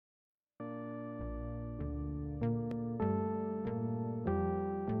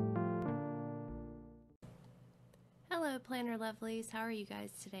Hello planner lovelies, how are you guys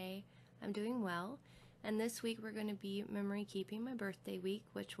today? I'm doing well, and this week we're going to be memory keeping my birthday week,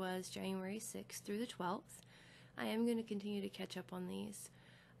 which was January 6th through the 12th. I am going to continue to catch up on these.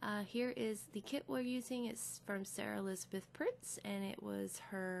 Here is the kit we're using. It's from SaraElizabethPrints, and it was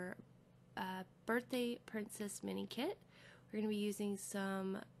her birthday princess mini kit. We're going to be using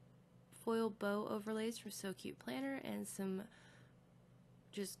some foil bow overlays from So Cute Planner and some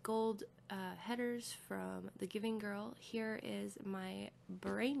just gold headers from The Giving Girl. Here is my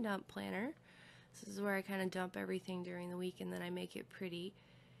brain dump planner. This is where I kind of dump everything during the week and then I make it pretty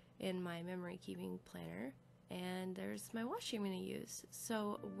in my memory keeping planner. And there's my washi I'm going to use.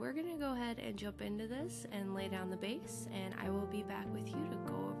 So we're going to go ahead and jump into this and lay down the base, and I will be back with you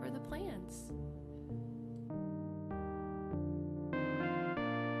to go over the plans.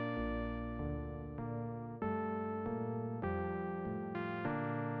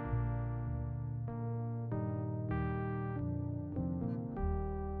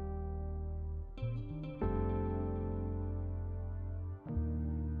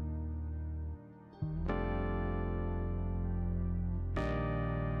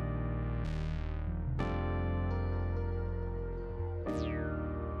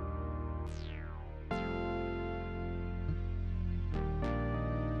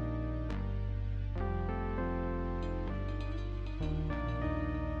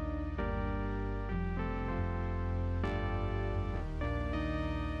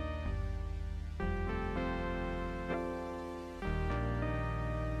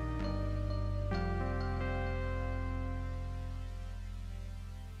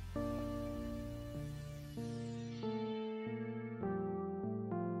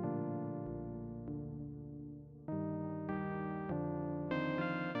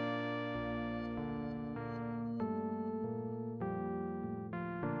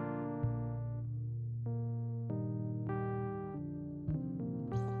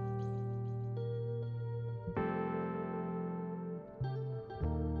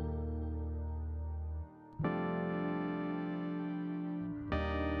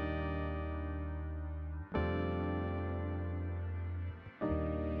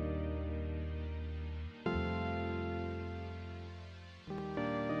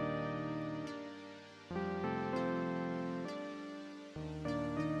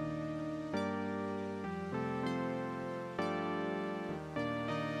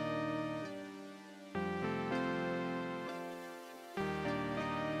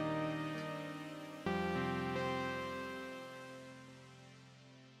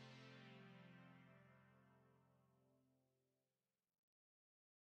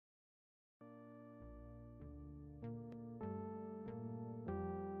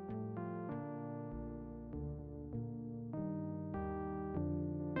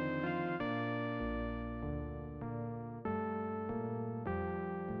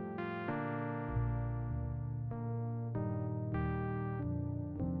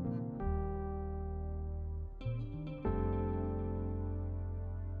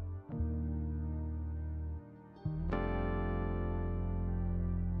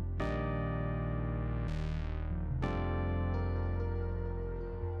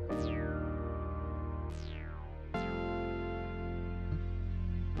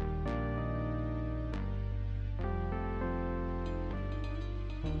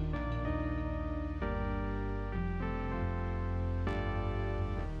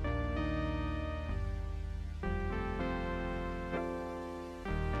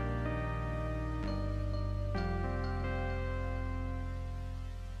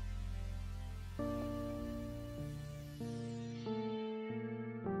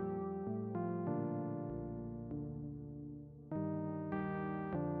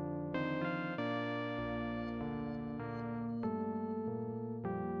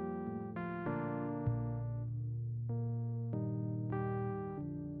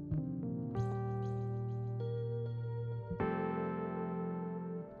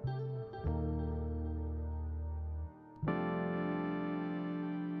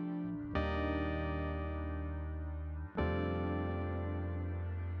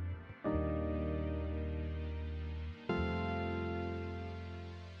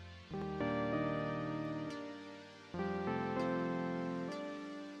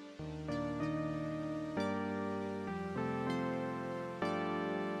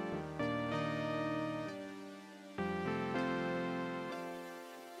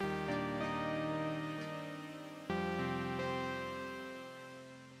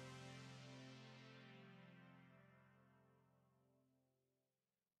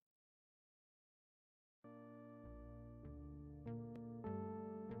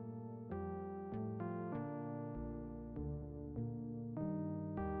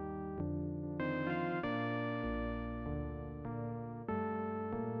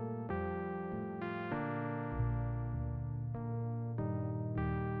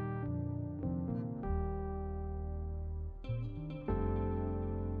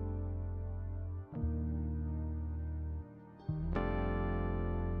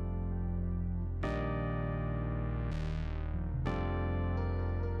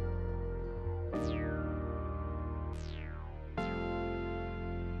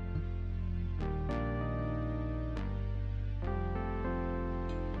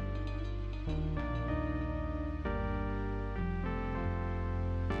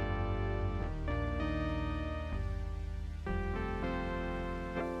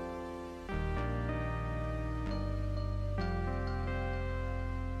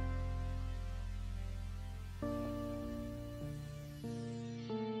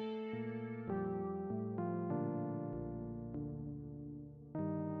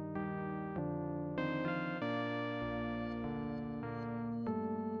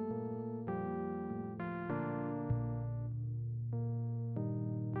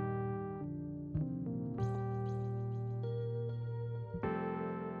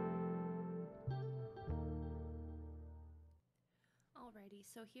 Alrighty,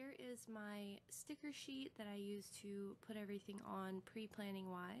 so here is my sticker sheet that I use to put everything on pre-planning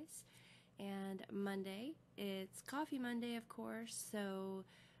wise. And Monday, it's Coffee Monday, of course, so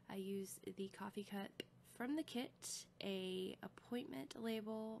I use the coffee cup from the kit, a appointment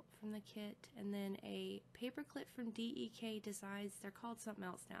label from the kit, and then a paper clip from DEK Designs. They're called something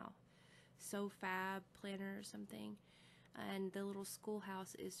else now, So Fab Planner or something. And the little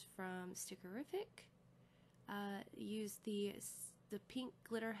schoolhouse is from Stickeriffic. Use the pink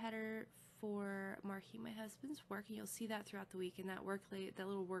glitter header for marking my husband's work, and you'll see that throughout the week. And that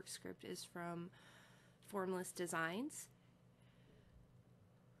little work script is from Formless Designs.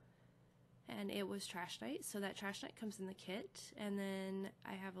 And it was trash night, so that trash night comes in the kit. And then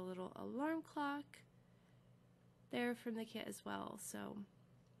I have a little alarm clock there from the kit as well. So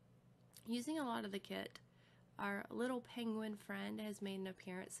using a lot of the kit. Our little penguin friend has made an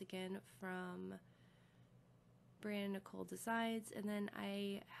appearance again from BriannaNicoleDesignz, and then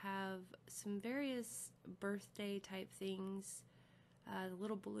I have some various birthday type things. The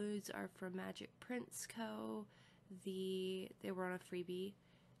little balloons are from Magic Prints Co. They were on a freebie.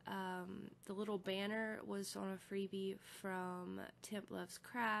 The little banner was on a freebie from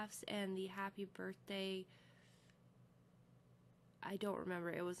TempLovesCrafts, and the happy birthday, I don't remember,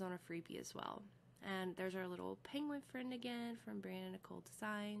 it was on a freebie as well. And there's our little penguin friend again from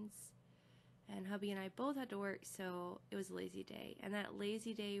BriannaNicoleDesignz. And hubby and I both had to work, so it was a lazy day. And that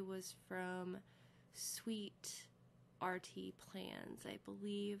lazy day was from Sweet RT Plans, I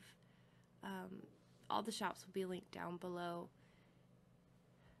believe. All the shops will be linked down below.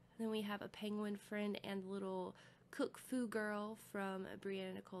 And then we have a penguin friend and little cook foo girl from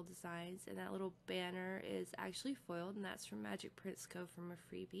BriannaNicoleDesignz. And that little banner is actually foiled, and that's from Magic Prints Co. from a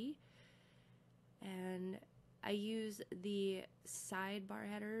freebie. And I use the sidebar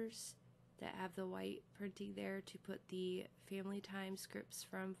headers that have the white printing there to put the family time scripts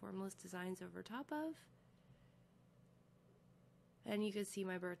from Formless Designs over top of. And you can see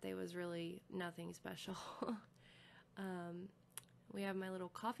my birthday was really nothing special. We have my little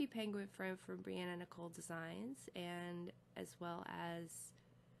coffee penguin friend from BriannaNicoleDesignz, and as well as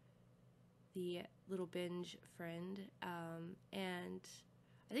the little binge friend. And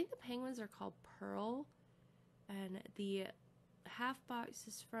I think the penguins are called Pearl, and the half box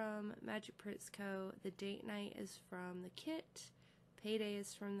is from Magic Prints Co. The date night is from the kit. Payday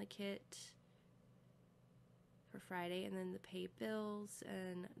is from the kit for Friday, and then the pay bills,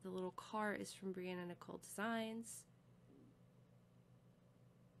 and the little car is from BriannaNicoleDesignz.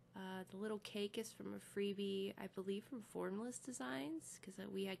 The little cake is from a freebie, I believe from Formless Designs, because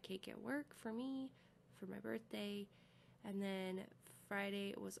we had cake at work for me for my birthday. And then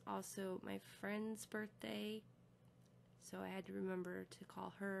Friday was also my friend's birthday, so I had to remember to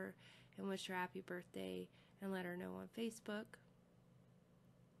call her and wish her happy birthday and let her know on Facebook.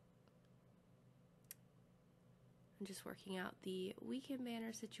 I'm just working out the weekend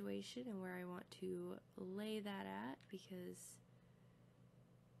banner situation and where I want to lay that at, because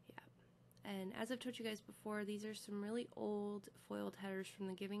and as I've told you guys before, these are some really old foiled headers from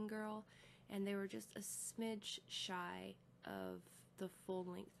the Giving Girl, and they were just a smidge shy of the full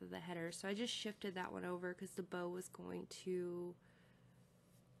length of the header. So I just shifted that one over because the bow was going to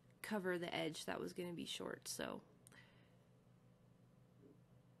cover the edge that was going to be short. So,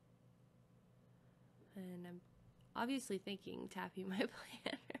 and I'm obviously thinking tapping my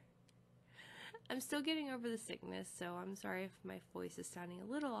planner. I'm still getting over the sickness, so I'm sorry if my voice is sounding a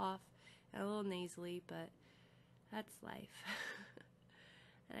little off and a little nasally, but that's life.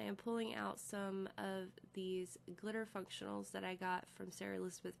 And I am pulling out some of these glitter functionals that I got from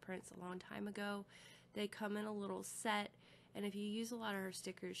SaraElizabethPrints a long time ago. They come in a little set, and if you use a lot of her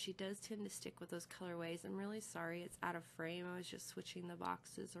stickers, she does tend to stick with those colorways. I'm really sorry it's out of frame. I was just switching the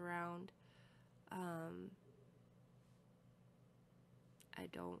boxes around. I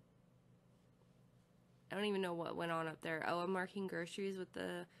don't even know what went on up there. Oh, I'm marking groceries with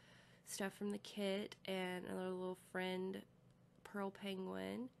the stuff from the kit, and another little friend, Pearl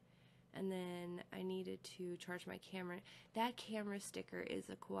Penguin. And then I needed to charge my camera. That camera sticker is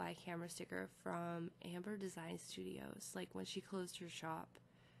a kawaii camera sticker from AmberDesignStudio. Like when she closed her shop.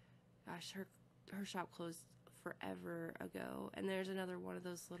 Gosh, her shop closed forever ago. And there's another one of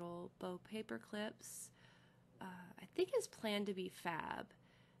those little bow paper clips. I think it's planned to be fab.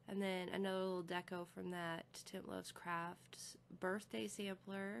 And then another little deco from that TempLovesCrafts birthday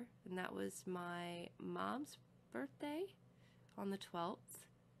sampler. And that was my mom's birthday on the 12th.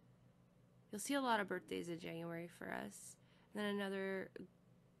 You'll see a lot of birthdays in January for us. And then another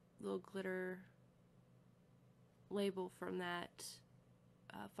little glitter label from that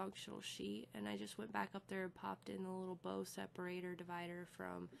functional sheet, and I just went back up there and popped in the little bow separator divider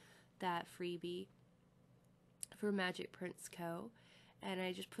from that freebie for Magic Prints Co. And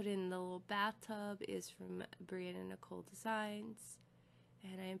I just put in the little bathtub is from BriannaNicoleDesignz,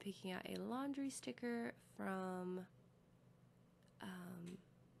 and I am picking out a laundry sticker from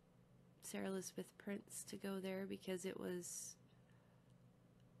SaraElizabethPrints to go there, because it was,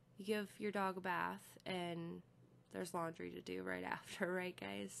 you give your dog a bath and there's laundry to do right after, right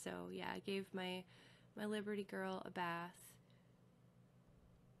guys? So yeah, I gave my Liberty girl a bath.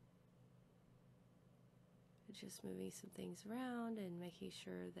 Just moving some things around and making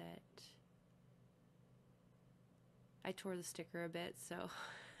sure that I tore the sticker a bit, so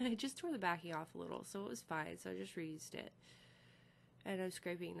I just tore the backing off a little, so it was fine, so I just reused it. And I'm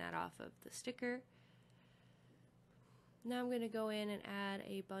scraping that off of the sticker. Now I'm going to go in and add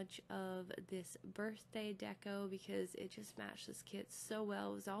a bunch of this birthday deco, because it just matched this kit so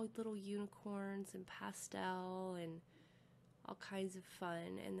well. It was all little unicorns and pastel and all kinds of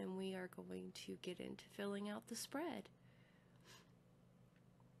fun. And then we are going to get into filling out the spread.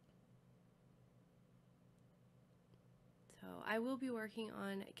 So I will be working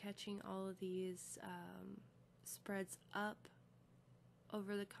on catching all of these spreads up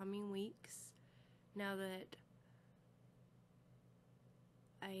over the coming weeks, now that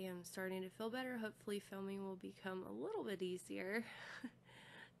I am starting to feel better. Hopefully filming will become a little bit easier.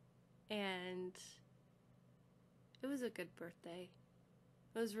 And it was a good birthday.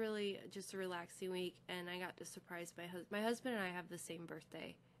 It was really just a relaxing week, and I got to surprise my husband. My husband and I have the same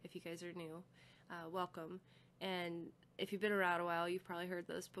birthday, if you guys are new. Welcome. And if you've been around a while, you've probably heard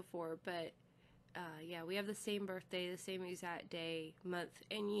this before, but yeah, we have the same birthday, the same exact day, month,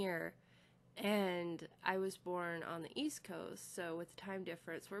 and year. And I was born on the East Coast, so with the time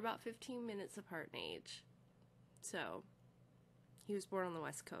difference, we're about 15 minutes apart in age. So he was born on the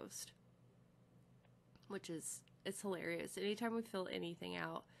West Coast, which is, it's hilarious. Anytime we fill anything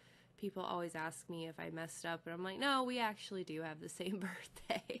out, people always ask me if I messed up, and I'm like, no, we actually do have the same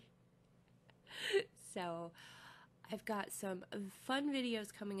birthday. So I've got some fun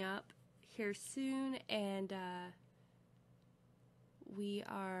videos coming up here soon, and we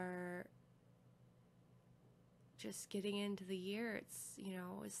are just getting into the year. It's, you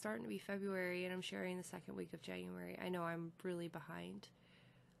know, it's starting to be February, and I'm sharing the second week of January. I know I'm really behind,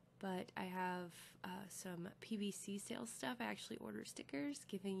 but I have some PVC sales stuff. I actually ordered stickers,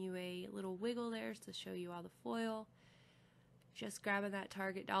 giving you a little wiggle there to show you all the foil. Just grabbing that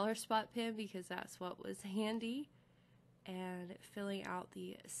Target dollar spot pin because that's what was handy, and filling out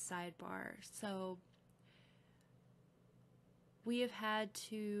the sidebar. So we have had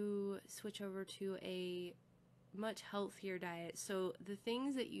to switch over to a much healthier diet. So the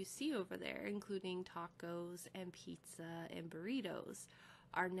things that you see over there, including tacos and pizza and burritos,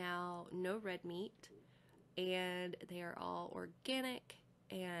 are now no red meat, and they are all organic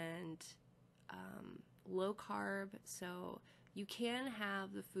and low carb. So you can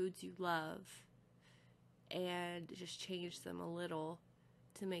have the foods you love and just change them a little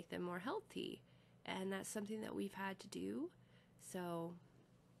to make them more healthy. And that's something that we've had to do. So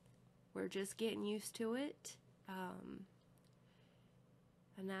we're just getting used to it.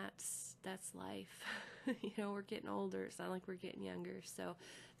 And that's life. You know, we're getting older. It's not like we're getting younger. So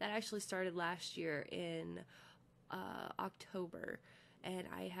that actually started last year in October. And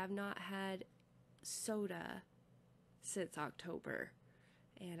I have not had soda since October.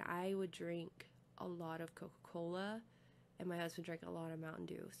 And I would drink a lot of Coca-Cola, and my husband drank a lot of Mountain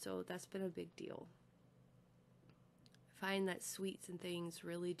Dew. So that's been a big deal. I find that sweets and things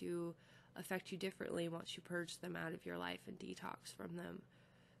really do affect you differently once you purge them out of your life and detox from them.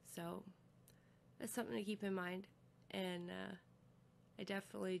 So that's something to keep in mind. And I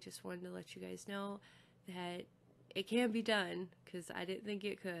definitely just wanted to let you guys know that it can be done, because I didn't think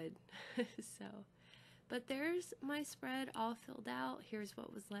it could. So, but there's my spread all filled out. Here's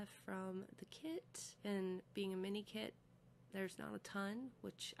what was left from the kit, and being a mini kit, there's not a ton,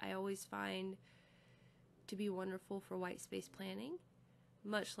 which I always find to be wonderful for white space planning.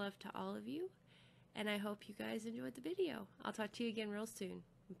 Much love to all of you, and I hope you guys enjoyed the video. I'll talk to you again real soon.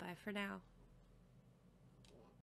 Bye for now.